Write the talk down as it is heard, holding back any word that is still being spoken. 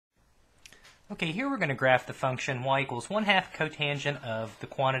Okay, here we're going to graph the function y equals 1/2 cotangent of the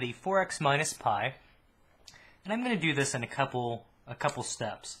quantity 4x minus pi. And I'm going to do this in a couple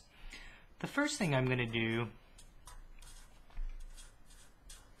steps. The first thing I'm going to do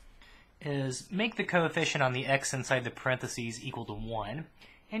is make the coefficient on the x inside the parentheses equal to 1.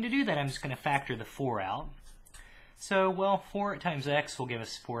 And to do that, I'm just going to factor the 4 out. So, well, 4 times x will give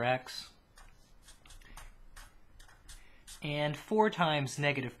us 4x. And 4 times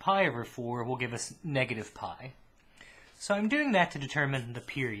negative pi over 4 will give us negative pi. So I'm doing that to determine the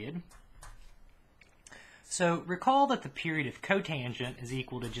period. So recall that the period of cotangent is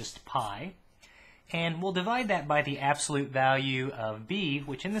equal to just pi. And we'll divide that by the absolute value of b,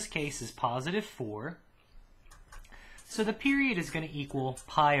 which in this case is positive 4. So the period is going to equal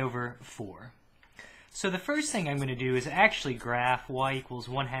pi over 4. So the first thing I'm going to do is actually graph y equals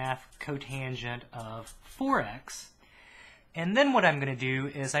 1/2 cotangent of 4x. And then what I'm going to do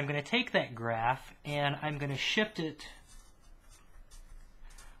is I'm going to take that graph and I'm going to shift it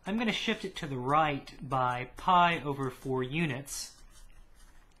to the right by pi over 4 units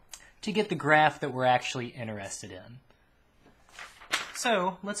to get the graph that we're actually interested in.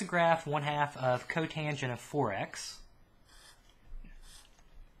 So let's graph 1/2 of cotangent of 4x.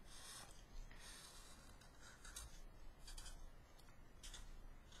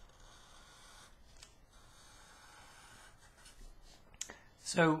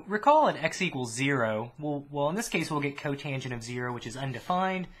 So recall at x equals 0, well in this case we'll get cotangent of 0, which is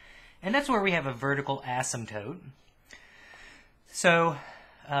undefined, and that's where we have a vertical asymptote. So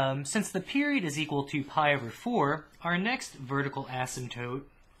since the period is equal to pi over 4, our next vertical asymptote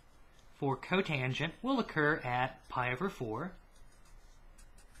for cotangent will occur at pi over 4,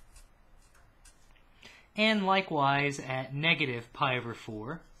 and likewise at negative pi over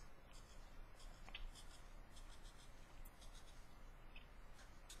 4.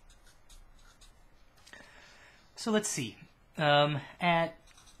 So let's see, at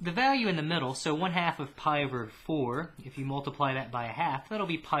the value in the middle, so 1/2 of pi over 4, if you multiply that by 1/2, that'll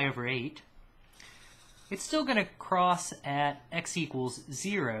be pi over 8. It's still going to cross at x equals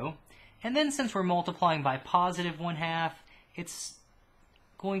 0, and then since we're multiplying by positive 1/2, it's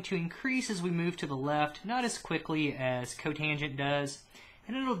going to increase as we move to the left, not as quickly as cotangent does,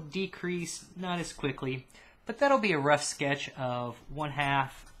 and it'll decrease not as quickly, but that'll be a rough sketch of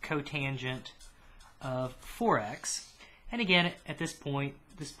 1/2 cotangent of 4x. And again, at this point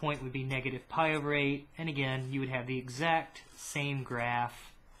would be negative pi over 8, and again, you would have the exact same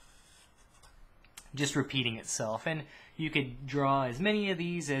graph just repeating itself. And you could draw as many of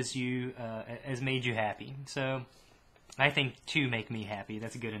these as made you happy. So I think 2 make me happy.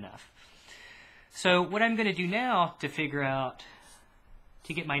 That's good enough. So what I'm going to do now to figure out,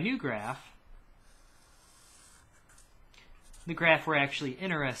 to get my new graph, the graph we're actually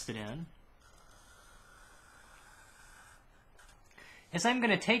interested in, is I'm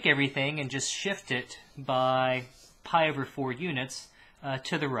going to take everything and just shift it by pi over 4 units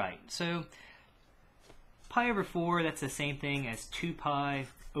to the right. So pi over 4, that's the same thing as 2 pi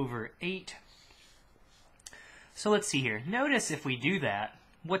over 8. So let's see here. Notice if we do that,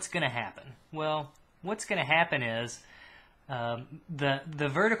 what's going to happen? Well, what's going to happen is the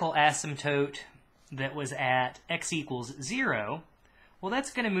vertical asymptote that was at x equals 0, well,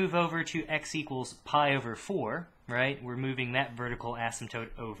 that's going to move over to x equals pi over 4, right? We're moving that vertical asymptote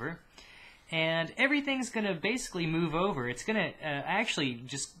over. And everything's going to basically move over. It's going to actually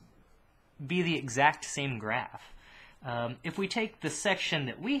just be the exact same graph. If we take the section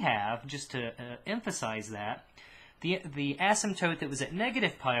that we have, just to emphasize that, the asymptote that was at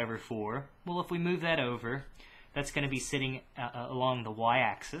negative pi over 4, well, if we move that over, that's going to be sitting along the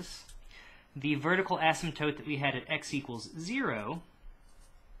y-axis. The vertical asymptote that we had at x equals 0,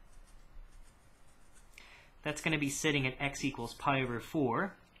 that's going to be sitting at x equals pi over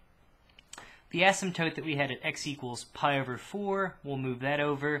 4. The asymptote that we had at x equals pi over 4, we'll move that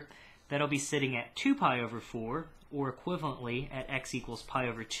over. That'll be sitting at 2 pi over 4, or equivalently at x equals pi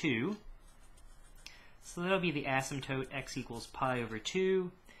over 2. So that'll be the asymptote x equals pi over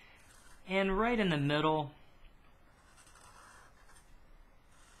 2. And right in the middle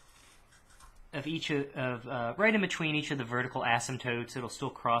of right in between each of the vertical asymptotes, it'll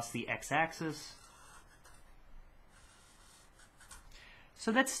still cross the x-axis.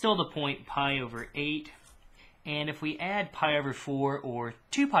 So that's still the point pi over 8, and if we add pi over 4 or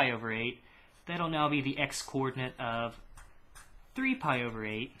 2 pi over 8, that'll now be the x-coordinate of 3 pi over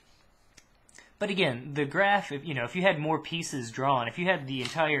 8. But again, the graph, if you had more pieces drawn, if you had the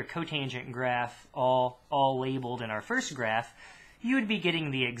entire cotangent graph all labeled in our first graph, you would be getting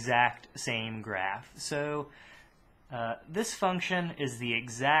the exact same graph. So This function is the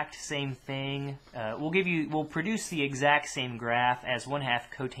exact same thing. We'll produce the exact same graph as 1/2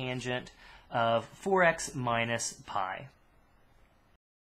 cotangent of 4x minus pi.